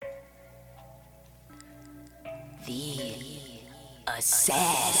The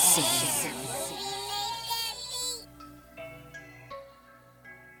Assassin.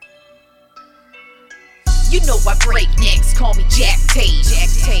 You know I break necks, call me Jack Tate.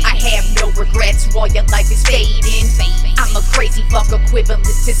 I have no regrets while your life is fading. I'm a crazy fuck equivalent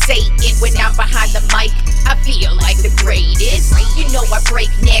to Satan. When I'm behind the mic, I feel like the greatest. You know I break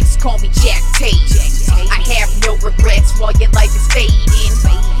necks, call me Jack Tate. I have no regrets while your life is fading.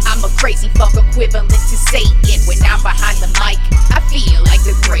 I'm a crazy fuck equivalent to Satan. When I'm behind the mic, I feel like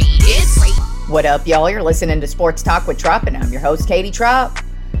the greatest. What up, y'all? You're listening to Sports Talk with Tropp, and I'm your host, Katie Tropp.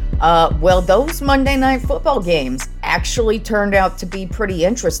 Well, those Monday Night Football games actually turned out to be pretty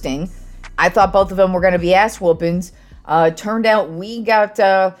interesting. I thought both of them were going to be ass whoopings. Turned out we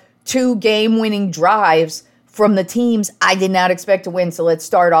got two game-winning drives from the teams I did not expect to win. So let's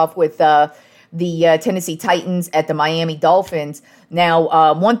start off with the Tennessee Titans at the Miami Dolphins.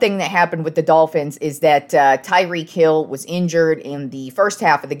 Now, one thing that happened with the Dolphins is that Tyreek Hill was injured in the first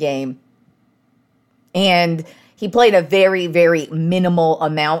half of the game, and he played a very, very minimal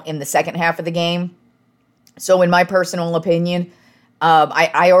amount in the second half of the game. So in my personal opinion,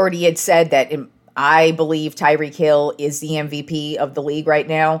 I already had said that I believe Tyreek Hill is the MVP of the league right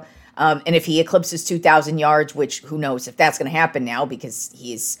now. And if he eclipses 2,000 yards, which who knows if that's going to happen now because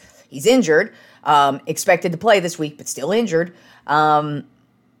he's injured, expected to play this week, but still injured. But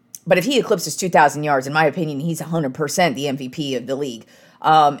if he eclipses 2,000 yards, in my opinion, he's 100% the MVP of the league.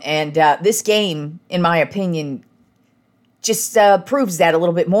 And this game, in my opinion, just proves that a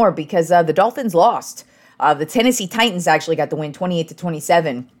little bit more because the Dolphins lost. The Tennessee Titans actually got the win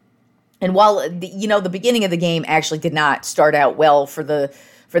 28-27. And while, the beginning of the game actually did not start out well for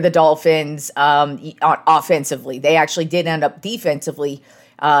the Dolphins offensively, they actually did end up defensively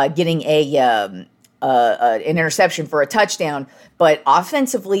getting an interception for a touchdown. But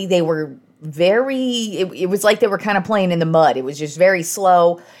offensively, they were it was like they were kind of playing in the mud. It was just very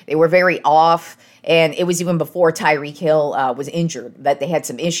slow. They were very off. And it was even before Tyreek Hill was injured that they had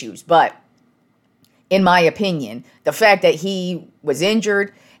some issues. But in my opinion, the fact that he was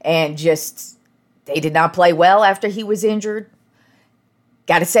injured and just they did not play well after he was injured,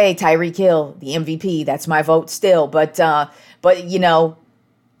 got to say, Tyreek Hill, the MVP, that's my vote still. But to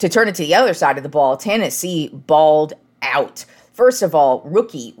turn it to the other side of the ball, Tennessee balled out. First of all,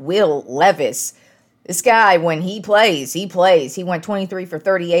 rookie Will Levis. This guy, when he plays. He went 23 for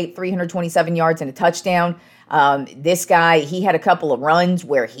 38, 327 yards and a touchdown. This guy, he had a couple of runs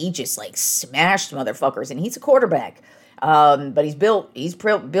where he just smashed motherfuckers, and he's a quarterback. But he's built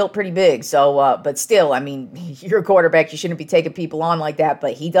pretty big. So, but still, I mean, you're a quarterback, you shouldn't be taking people on like that,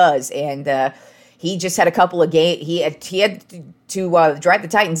 but he does. And he just had a couple of games. He had to drive the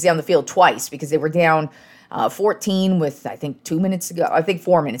Titans down the field twice because they were down 14 with, I think, 4 minutes to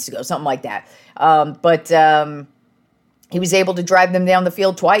go, something like that. But he was able to drive them down the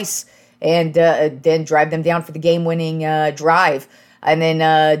field twice and then drive them down for the game-winning drive. And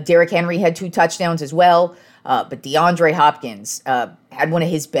then Derrick Henry had 2 touchdowns as well. But DeAndre Hopkins had one of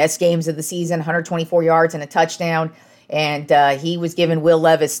his best games of the season, 124 yards and a touchdown. And he was giving Will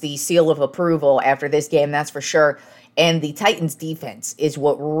Levis the seal of approval after this game, that's for sure. And the Titans' defense is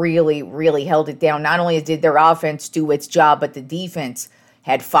what really, really held it down. Not only did their offense do its job, but the defense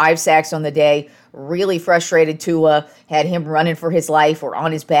had 5 sacks on the day. Really frustrated Tua, had him running for his life or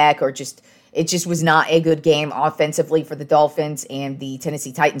on his back, or it just was not a good game offensively for the Dolphins. And the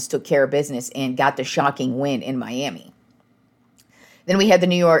Tennessee Titans took care of business and got the shocking win in Miami. Then we had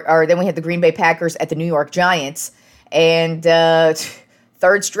the Green Bay Packers at the New York Giants, and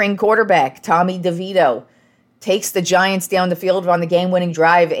third string quarterback Tommy DeVito takes the Giants down the field on the game-winning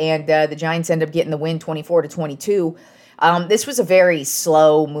drive, and the Giants end up getting the win 24-22. This was a very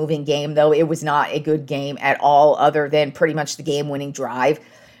slow-moving game, though. It was not a good game at all, other than pretty much the game-winning drive,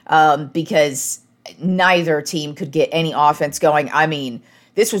 because neither team could get any offense going. I mean,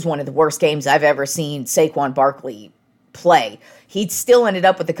 this was one of the worst games I've ever seen Saquon Barkley play. He still ended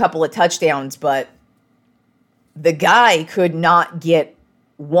up with a couple of touchdowns, but the guy could not get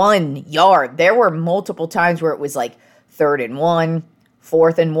 1 yard. There were multiple times where it was 3rd and 1,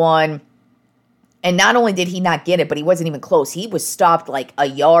 4th and 1. And not only did he not get it, but he wasn't even close. He was stopped a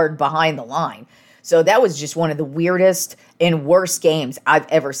yard behind the line. So that was just one of the weirdest and worst games I've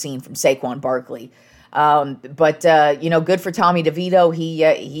ever seen from Saquon Barkley. But good for Tommy DeVito.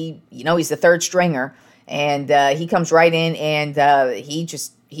 He's the third stringer, and he comes right in, and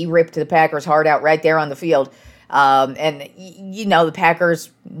he ripped the Packers' heart out right there on the field. The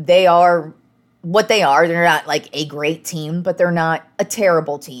Packers, they are what they are. They're not a great team, but they're not a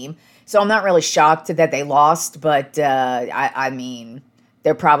terrible team. So I'm not really shocked that they lost, but I mean,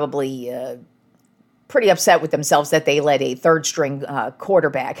 they're probably pretty upset with themselves that they let a third-string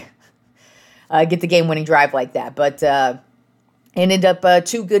quarterback get the game-winning drive like that. But ended up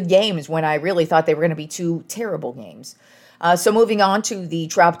 2 good games when I really thought they were going to be 2 terrible games. So moving on to the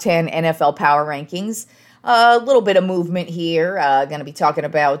Trop 10 NFL Power Rankings. A little bit of movement here. Going to be talking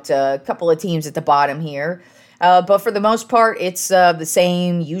about a couple of teams at the bottom here. But for the most part, it's the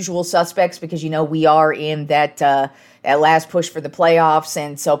same usual suspects because, we are in that last push for the playoffs.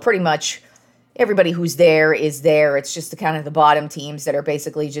 And so pretty much everybody who's there is there. It's just the bottom teams that are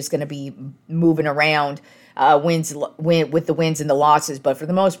basically just going to be moving around with the wins and the losses. But for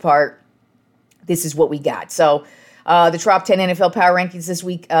the most part, this is what we got. So the Trop 10 NFL Power Rankings this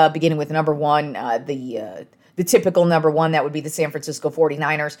week, beginning with number 1, the typical number 1, that would be the San Francisco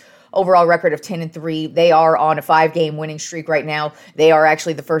 49ers. Overall record of 10-3. They are on a 5-game winning streak right now. They are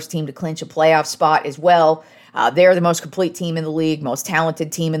actually the first team to clinch a playoff spot as well. They're the most complete team in the league, most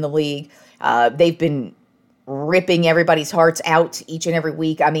talented team in the league. They've been ripping everybody's hearts out each and every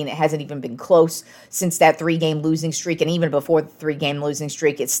week. I mean, it hasn't even been close since that 3-game losing streak. And even before the 3-game losing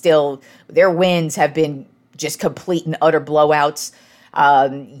streak, it's still, their wins have been just complete and utter blowouts.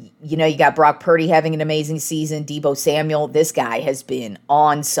 You got Brock Purdy having an amazing season. Deebo Samuel, this guy has been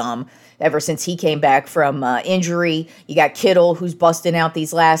on some ever since he came back from injury. You got Kittle, who's busting out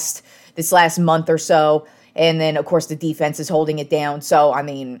this last month or so. And then, of course, the defense is holding it down. So, I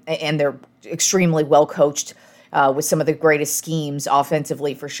mean, and they're extremely well coached with some of the greatest schemes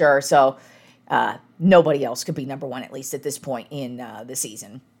offensively for sure. So, nobody else could be number 1, at least at this point in the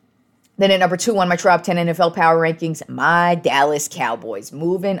season. Then at number 2 on my Trop 10 NFL Power Rankings, my Dallas Cowboys.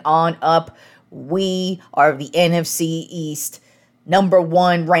 Moving on up, we are the NFC East number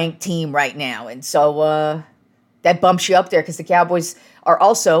 1 ranked team right now. And so that bumps you up there because the Cowboys are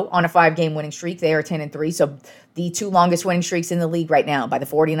also on a 5-game winning streak. They are 10-3. So the 2 longest winning streaks in the league right now by the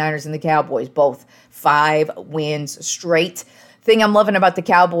 49ers and the Cowboys, both 5 wins straight. Thing I'm loving about the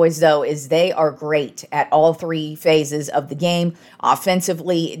Cowboys, though, is they are great at all 3 phases of the game.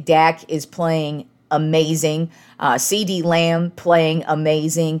 Offensively, Dak is playing amazing. CeeDee Lamb playing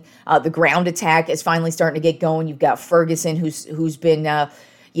amazing. The ground attack is finally starting to get going. You've got Ferguson, who's been,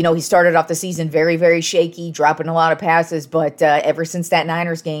 he started off the season very, very shaky, dropping a lot of passes. But ever since that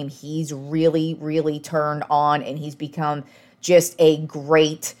Niners game, he's really, really turned on, and he's become just a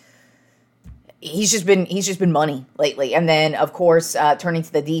great. He's just been money lately. And then, of course, turning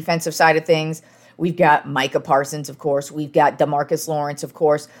to the defensive side of things, we've got Micah Parsons, of course. We've got DeMarcus Lawrence, of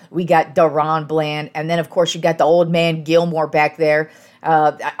course. We got Deron Bland. And then, of course, you got the old man Gilmore back there.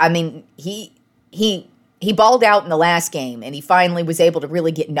 I mean, he balled out in the last game, and he finally was able to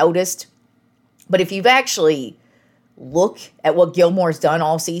really get noticed. But if you've actually looked at what Gilmore's done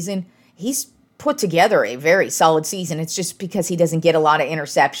all season, he's put together a very solid season. It's just because he doesn't get a lot of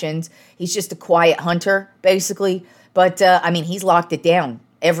interceptions. He's just a quiet hunter, basically. But, he's locked it down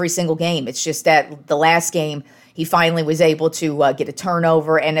every single game. It's just that the last game, he finally was able to get a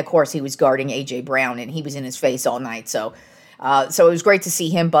turnover. And, of course, he was guarding A.J. Brown, and he was in his face all night. So it was great to see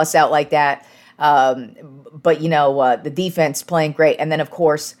him bust out like that. But the defense playing great. And then, of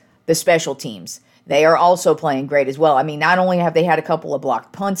course, the special teams. They are also playing great as well. I mean, not only have they had a couple of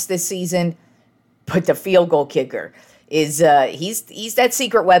blocked punts this season, but the field goal kicker is he's that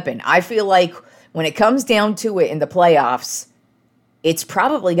secret weapon. I feel like when it comes down to it in the playoffs, it's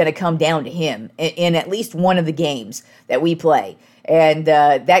probably going to come down to him in at least one of the games that we play. And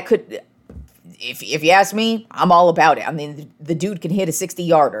that could, if you ask me, I'm all about it. I mean, the dude can hit a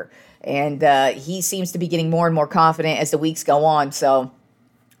 60-yarder. And he seems to be getting more and more confident as the weeks go on. So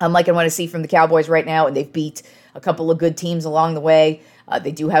I'm liking what I see from the Cowboys right now. And they've beat a couple of good teams along the way.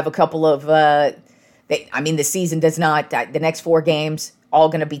 They do have a couple of the season does not. The next 4 games, all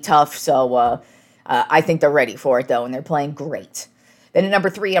going to be tough. So I think they're ready for it, though, and they're playing great. Then at number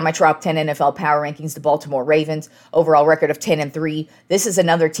 3 on my Trop 10 NFL Power Rankings, the Baltimore Ravens. Overall record of 10-3. This is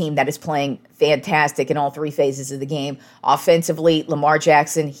another team that is playing fantastic in all 3 phases of the game. Offensively, Lamar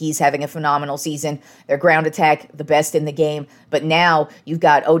Jackson, he's having a phenomenal season. Their ground attack, the best in the game. But now you've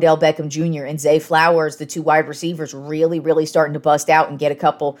got Odell Beckham Jr. and Zay Flowers, the 2 wide receivers, really, really starting to bust out and get a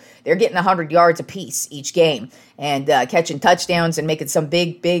couple. They're getting 100 yards apiece each game and catching touchdowns and making some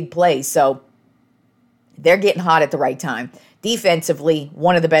big, big plays. So they're getting hot at the right time. Defensively,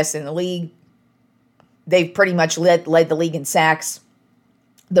 one of the best in the league. They've pretty much led the league in sacks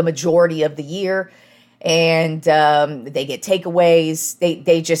the majority of the year. And they get takeaways.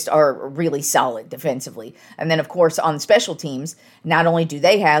 They just are really solid defensively. And then, of course, on special teams, not only do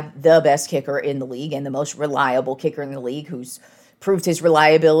they have the best kicker in the league and the most reliable kicker in the league, who's proved his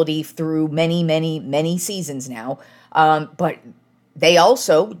reliability through many, many, many seasons now, but they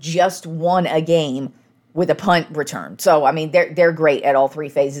also just won a game with a punt return. So, I mean, they're great at all three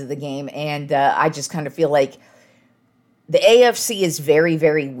phases of the game, and I just kind of feel like the AFC is very,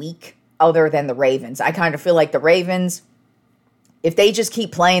 very weak other than the Ravens. I kind of feel like the Ravens, if they just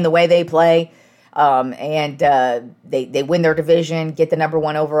keep playing the way they play, and they win their division, get the number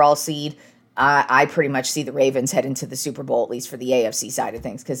one overall seed, I pretty much see the Ravens head into the Super Bowl, at least for the AFC side of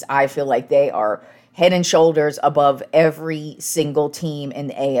things, because I feel like they are head and shoulders above every single team in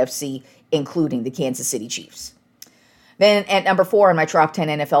the AFC, including the Kansas City Chiefs. Then at number 4 in my top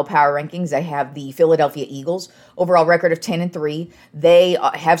 10 NFL power rankings, I have the Philadelphia Eagles. Overall record of 10-3. They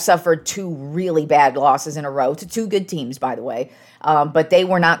have suffered 2 really bad losses in a row to 2 good teams, by the way. But they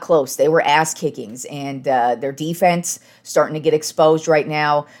were not close. They were ass kickings, and their defense starting to get exposed right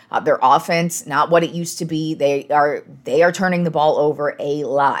now. Their offense, not what it used to be. They are turning the ball over a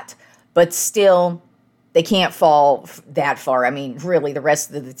lot, but still, they can't fall that far. I mean, really, the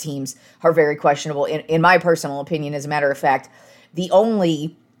rest of the teams are very questionable. In my personal opinion, as a matter of fact,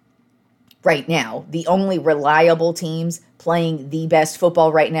 right now, the only reliable teams playing the best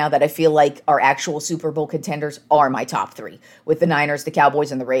football right now that I feel like are actual Super Bowl contenders are my top 3, with the Niners, the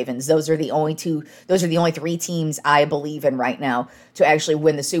Cowboys, and the Ravens. Those are the only 3 teams I believe in right now to actually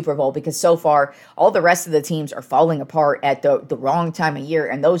win the Super Bowl, because so far, all the rest of the teams are falling apart at the wrong time of year,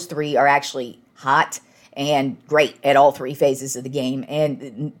 and those 3 are actually hot and great at all 3 phases of the game.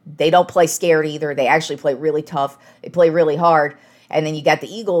 And they don't play scared either. They actually play really tough. They play really hard. And then you got the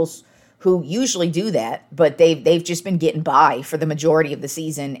Eagles, who usually do that, but they've just been getting by for the majority of the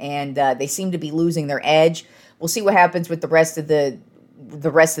season, and they seem to be losing their edge. We'll see what happens with the rest of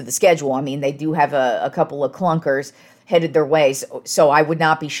the schedule. I mean, they do have a couple of clunkers headed their way, so I would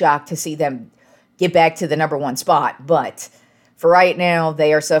not be shocked to see them get back to the number 1 spot. But for right now,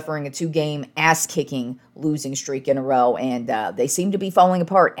 they are suffering a 2-game ass-kicking losing streak in a row, and they seem to be falling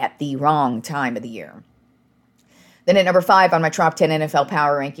apart at the wrong time of the year. Then at number 5 on my top 10 NFL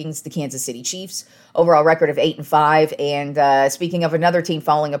power rankings, the Kansas City Chiefs. Overall record of 8-5, and speaking of another team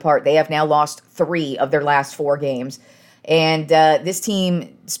falling apart, they have now lost 3 of their last 4 games. And this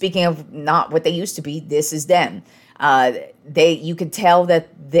team, speaking of not what they used to be, this is them. You could tell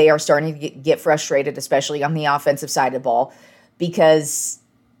that they are starting to get frustrated, especially on the offensive side of the ball, because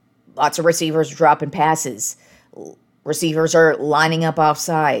lots of receivers are dropping passes. Receivers are lining up off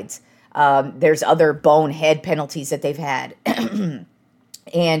sides. There's other bonehead penalties that they've had.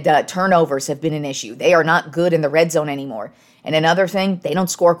 And turnovers have been an issue. They are not good in the red zone anymore. And another thing, they don't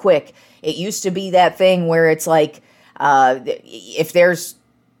score quick. It used to be that thing where it's like, if there's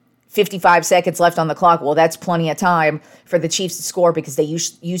 55 seconds left on the clock, well, that's plenty of time for the Chiefs to score, because they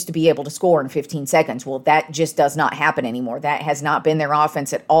used to be able to score in 15 seconds. Well, that just does not happen anymore. That has not been their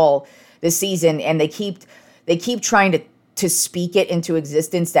offense at all this season, and they keep trying to speak it into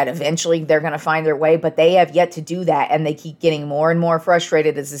existence that eventually they're going to find their way, but they have yet to do that, and they keep getting more and more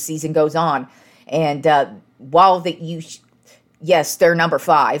frustrated as the season goes on. And while yes, they're number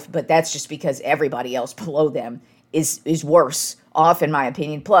 5, but that's just because everybody else below them is worse off, in my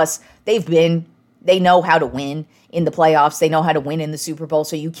opinion. Plus, they know how to win in the playoffs. They know how to win in the Super Bowl,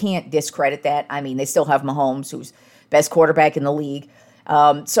 so you can't discredit that. I mean, they still have Mahomes, who's best quarterback in the league.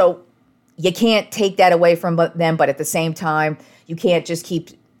 So you can't take that away from them, but at the same time, you can't just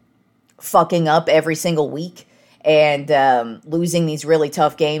keep fucking up every single week and losing these really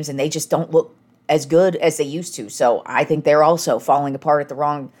tough games, and they just don't look as good as they used to. So I think they're also falling apart at the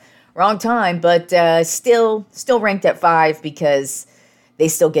wrong time, but still ranked at 5, because they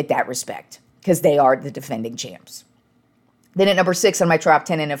still get that respect, because they are the defending champs. Then at number 6 on my top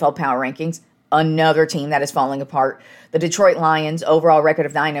 10 NFL power rankings, another team that is falling apart, the Detroit Lions. Overall record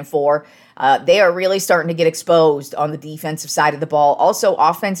of 9-4. They are really starting to get exposed on the defensive side of the ball. Also,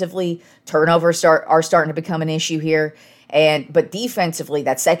 offensively, turnovers are starting to become an issue here. But defensively,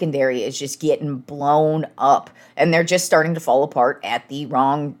 that secondary is just getting blown up, and they're just starting to fall apart at the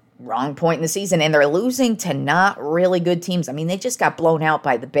wrong point in the season, and they're losing to not really good teams. I mean, they just got blown out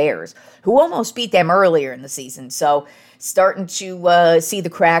by the Bears, who almost beat them earlier in the season. So starting to see the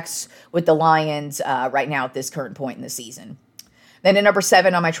cracks with the Lions right now at this current point in the season. Then at number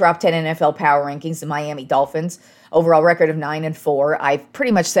 7 on my top 10 NFL power rankings, the Miami Dolphins. Overall record of 9-4. I've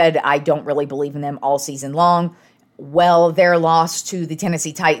pretty much said I don't really believe in them all season long. Well, their loss to the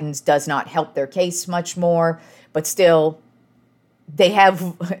Tennessee Titans does not help their case much more, but still, they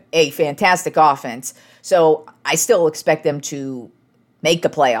have a fantastic offense, so I still expect them to make the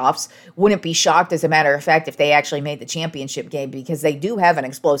playoffs. Wouldn't be shocked, as a matter of fact, if they actually made the championship game, because they do have an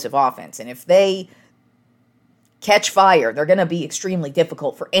explosive offense, and if they catch fire, they're going to be extremely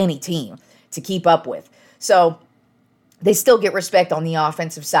difficult for any team to keep up with. So they still get respect on the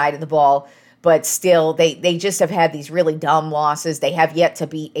offensive side of the ball, but still, they just have had these really dumb losses. They have yet to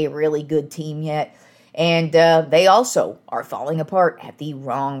be a really good team yet. And they also are falling apart at the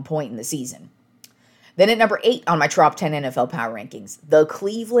wrong point in the season. Then at number 8 on my Trop 10 NFL Power Rankings, the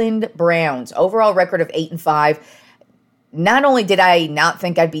Cleveland Browns. Overall record of 8-5. Not only did I not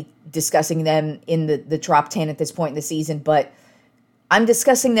think I'd be discussing them in the Trop 10 at this point in the season, but I'm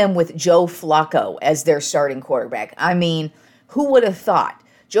discussing them with Joe Flacco as their starting quarterback. I mean, who would have thought?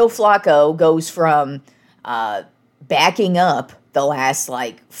 Joe Flacco goes from backing up the last,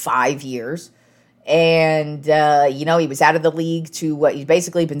 5 years, and, he was out of the league to he's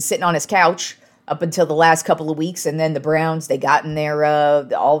basically been sitting on his couch up until the last couple of weeks, and then the Browns, they got in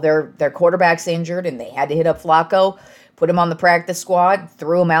all their quarterbacks injured, and they had to hit up Flacco, put him on the practice squad,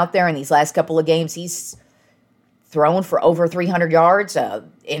 threw him out there in these last couple of games. He's thrown for over 300 yards,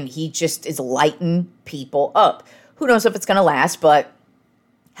 and he just is lighting people up. Who knows if it's going to last, but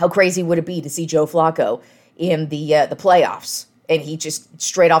how crazy would it be to see Joe Flacco in the playoffs? And he just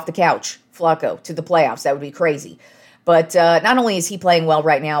straight off the couch, Flacco, to the playoffs. That would be crazy. But not only is he playing well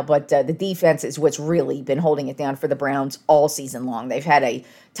right now, but the defense is what's really been holding it down for the Browns all season long. They've had a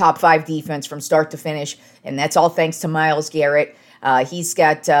top 5 defense from start to finish, and that's all thanks to Myles Garrett. He's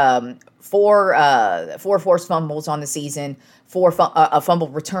got four forced fumbles on the season, a fumble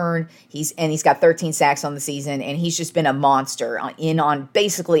return. He's got 13 sacks on the season, and he's just been a monster on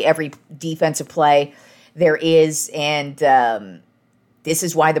basically every defensive play there is. And this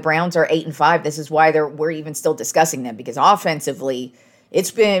is why the Browns are 8-5. This is why we're even still discussing them, because offensively, it's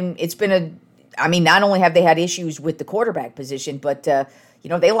been not only have they had issues with the quarterback position, but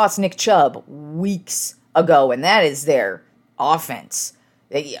they lost Nick Chubb weeks ago, and that is their offense.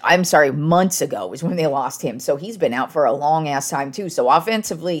 Months ago is when they lost him. So he's been out for a long-ass time, too. So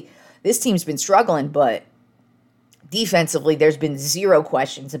offensively, this team's been struggling, but defensively, there's been zero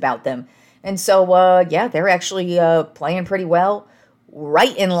questions about them. And so, they're actually playing pretty well,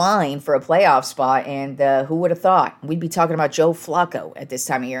 right in line for a playoff spot. And who would have thought? We'd be talking about Joe Flacco at this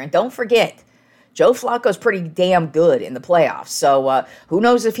time of year. And don't forget, Joe Flacco's pretty damn good in the playoffs. So who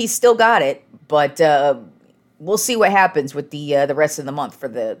knows if he's still got it, but we'll see what happens with the rest of the month for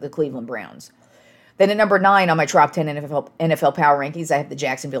the Cleveland Browns. Then at number 9 on my Trop 10 NFL Power Rankings, I have the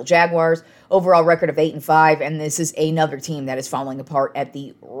Jacksonville Jaguars. Overall record of 8-5, and this is another team that is falling apart at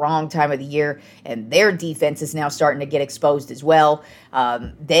the wrong time of the year, and their defense is now starting to get exposed as well.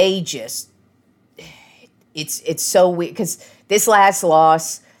 It's so weird, because this last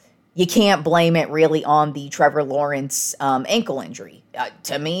loss, you can't blame it really on the Trevor Lawrence ankle injury.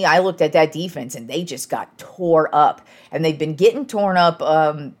 To me, I looked at that defense, and they just got tore up. And they've been getting torn up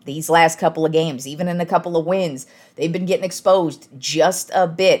these last couple of games, even in a couple of wins. They've been getting exposed just a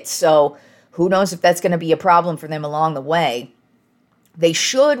bit. So who knows if that's going to be a problem for them along the way. They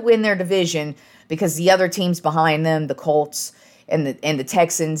should win their division, because the other teams behind them, the Colts and the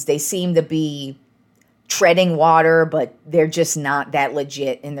Texans, they seem to be treading water, but they're just not that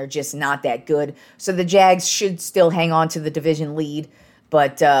legit, and they're just not that good. So the Jags should still hang on to the division lead,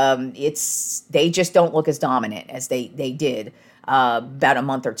 but they just don't look as dominant as they did about a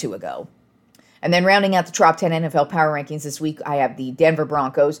month or two ago. And then rounding out the Trop 10 NFL Power Rankings this week, I have the Denver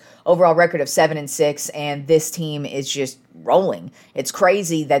Broncos. Overall record of 7-6, and this team is just rolling. It's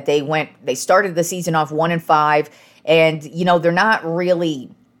crazy that they started the season off 1-5, and they're not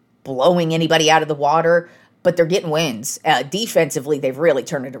really blowing anybody out of the water, but they're getting wins. Defensively, they've really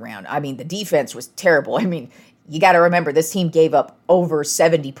turned it around. I mean, the defense was terrible. I mean, you got to remember, this team gave up over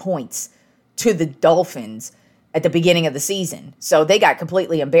 70 points to the Dolphins at the beginning of the season. So they got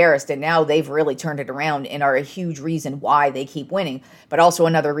completely embarrassed, and now they've really turned it around and are a huge reason why they keep winning. But also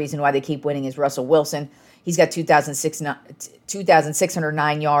another reason why they keep winning is Russell Wilson. He's got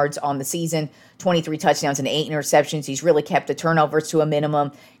 2,609 yards on the season, 23 touchdowns and 8 interceptions. He's really kept the turnovers to a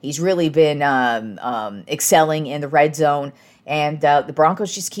minimum. He's really been excelling in the red zone. And the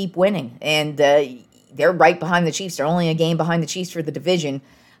Broncos just keep winning. And they're right behind the Chiefs. They're only a game behind the Chiefs for the division.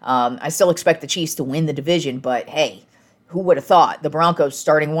 I still expect the Chiefs to win the division. But, hey, who would have thought the Broncos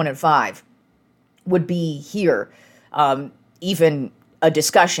starting 1-5 would be here, even a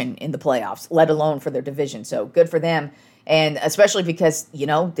discussion in the playoffs, let alone for their division. So good for them. And especially because,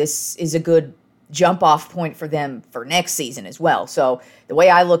 this is a good jump-off point for them for next season as well. So the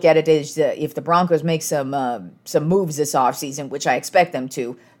way I look at it is if the Broncos make some moves this offseason, which I expect them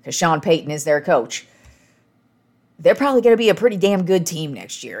to, because Sean Payton is their coach, they're probably going to be a pretty damn good team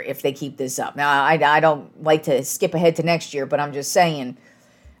next year if they keep this up. Now, I don't like to skip ahead to next year, but I'm just saying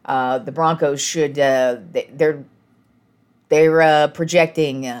the Broncos should they're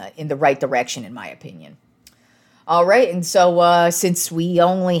projecting in the right direction, in my opinion. All right, and so since we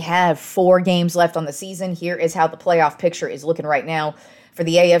only have 4 games left on the season, here is how the playoff picture is looking right now. For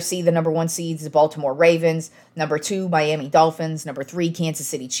the AFC, the number 1 seeds is the Baltimore Ravens, number 2, Miami Dolphins, number 3, Kansas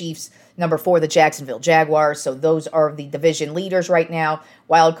City Chiefs, number 4, the Jacksonville Jaguars. So those are the division leaders right now.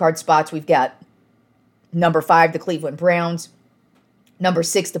 Wild card spots, we've got number 5, the Cleveland Browns, number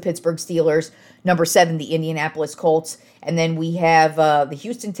 6, the Pittsburgh Steelers, number 7, the Indianapolis Colts, and then we have the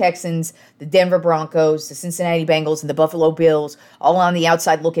Houston Texans, the Denver Broncos, the Cincinnati Bengals, and the Buffalo Bills, all on the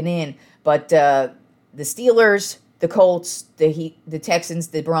outside looking in. But the Steelers, the Colts, the Texans,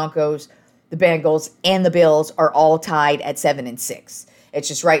 the Broncos, the Bengals, and the Bills are all tied at 7-6. It's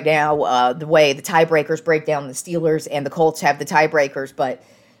just right now the way the tiebreakers break down. The Steelers and the Colts have the tiebreakers, but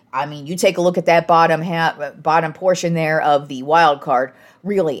I mean, you take a look at that bottom portion there of the wild card.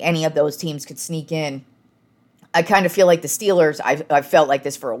 Really, any of those teams could sneak in. I kind of feel like the Steelers, I've felt like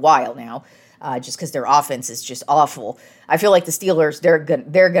this for a while now, just because their offense is just awful. I feel like the Steelers,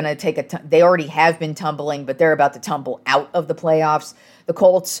 they're gonna take they already have been tumbling, but they're about to tumble out of the playoffs. The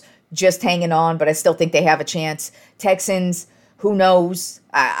Colts just hanging on, but I still think they have a chance. Texans, who knows?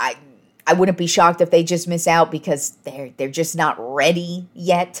 I wouldn't be shocked if they just miss out because they're just not ready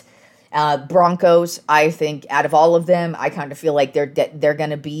yet. Broncos, I think out of all of them, I kind of feel like they're going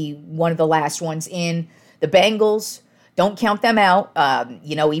to be one of the last ones in. The Bengals, don't count them out.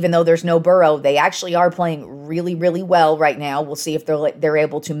 Even though there's no Burrow, they actually are playing really, really well right now. We'll see if they're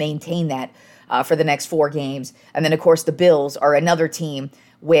able to maintain that for the next 4 games. And then, of course, the Bills are another team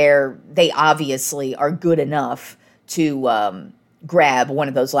where they obviously are good enough to grab one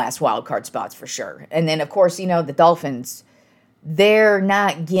of those last wild card spots for sure. And then, of course, the Dolphins, they're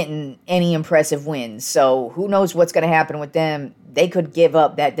not getting any impressive wins. So who knows what's going to happen with them. They could give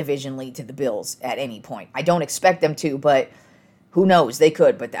up that division lead to the Bills at any point. I don't expect them to, but who knows? They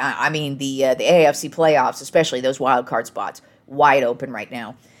could. But, I mean, the AFC playoffs, especially those wild card spots, wide open right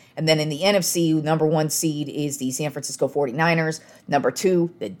now. And then in the NFC, number 1 seed is the San Francisco 49ers. Number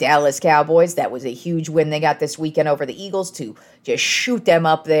 2, the Dallas Cowboys. That was a huge win they got this weekend over the Eagles to just shoot them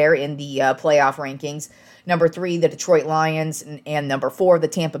up there in the playoff rankings. Number 3, the Detroit Lions. And number 4, the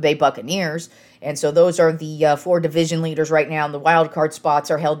Tampa Bay Buccaneers. And so those are the 4 division leaders right now. And the wild card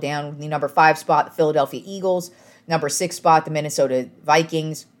spots are held down. The number 5 spot, the Philadelphia Eagles. Number 6 spot, the Minnesota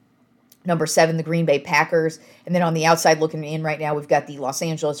Vikings. Number 7, the Green Bay Packers. And then on the outside looking in right now, we've got the Los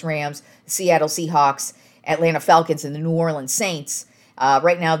Angeles Rams, the Seattle Seahawks, Atlanta Falcons, and the New Orleans Saints.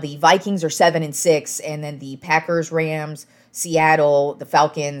 Right now, the Vikings are 7-6, and then the Packers, Rams, Seattle, the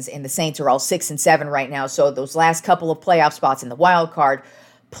Falcons, and the Saints are all 6-7 right now. So those last couple of playoff spots in the wild card,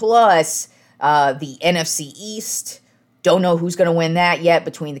 plus the NFC East. Don't know who's going to win that yet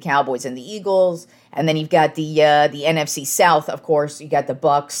between the Cowboys and the Eagles. And then you've got the NFC South, of course. You got the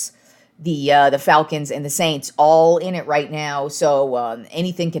Bucks, the Falcons, and the Saints all in it right now. So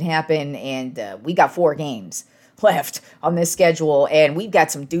anything can happen, and we got 4 games left on this schedule, and we've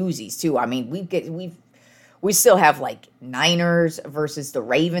got some doozies too. I mean, we still have like Niners versus the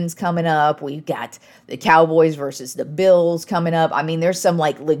Ravens coming up. We've got the Cowboys versus the Bills coming up. I mean, there's some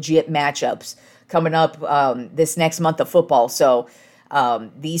like legit matchups coming up this next month of football. So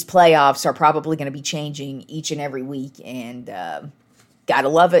these playoffs are probably going to be changing each and every week, and gotta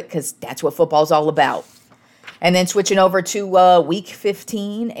love it because that's what football's all about. And then switching over to week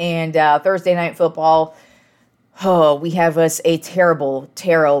 15 and Thursday night football. Oh, we have us a terrible,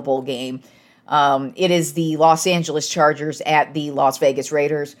 terrible game. It is the Los Angeles Chargers at the Las Vegas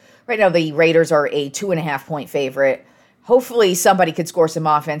Raiders. Right now, the Raiders are a 2.5-point favorite. Hopefully, somebody could score some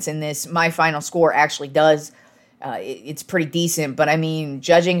offense in this. My final score actually does. It's pretty decent, but I mean,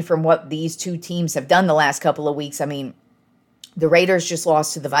 judging from what these two teams have done the last couple of weeks, I mean, the Raiders just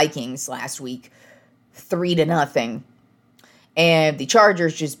lost to the Vikings last week, 3-0. And the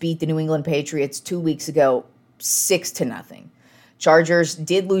Chargers just beat the New England Patriots 2 weeks ago, 6-0. Chargers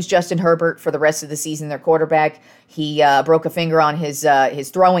did lose Justin Herbert for the rest of the season, their quarterback. He broke a finger on his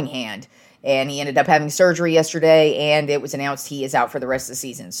throwing hand, and he ended up having surgery yesterday, and it was announced he is out for the rest of the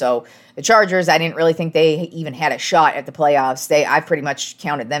season. So the Chargers, I didn't really think they even had a shot at the playoffs. I've pretty much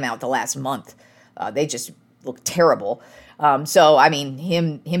counted them out the last month. They just look terrible. So, I mean,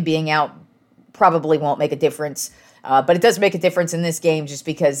 him being out probably won't make a difference. But it does make a difference in this game just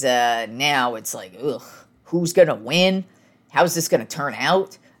because now it's like, ugh, who's going to win? How's this going to turn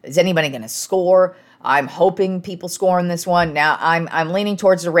out? Is anybody going to score? I'm hoping people score in this one. Now, I'm leaning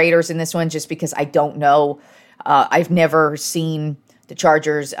towards the Raiders in this one just because I don't know. I've never seen The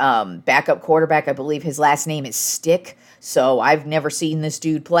Chargers backup quarterback, I believe his last name is Stick. So I've never seen this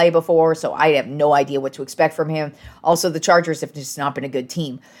dude play before, so I have no idea what to expect from him. Also, the Chargers have just not been a good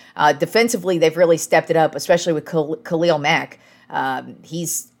team. Defensively, they've really stepped it up, especially with Khalil Mack.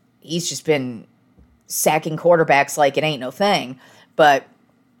 He's just been sacking quarterbacks like it ain't no thing. But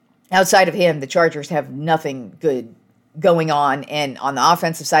outside of him, the Chargers have nothing good going on. And on the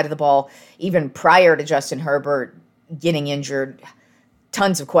offensive side of the ball, even prior to Justin Herbert getting injured,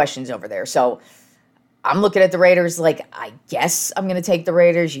 tons of questions over there. So I'm looking at the Raiders like, I guess I'm going to take the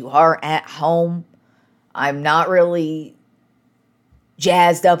Raiders. You are at home. I'm not really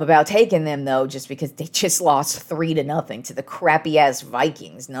jazzed up about taking them, though, just because they just lost 3-0 to the crappy-ass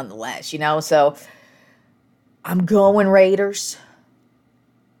Vikings, nonetheless, So I'm going Raiders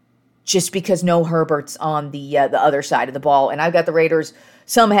just because no Herbert's on the other side of the ball. And I've got the Raiders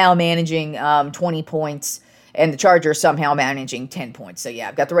somehow managing 20 points and the Chargers somehow managing 10 points. So, yeah,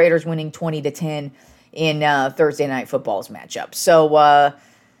 I've got the Raiders winning 20-10 in Thursday Night Football's matchup. So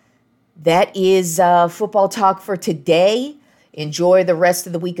that is football talk for today. Enjoy the rest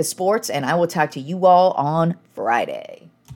of the week of sports, and I will talk to you all on Friday.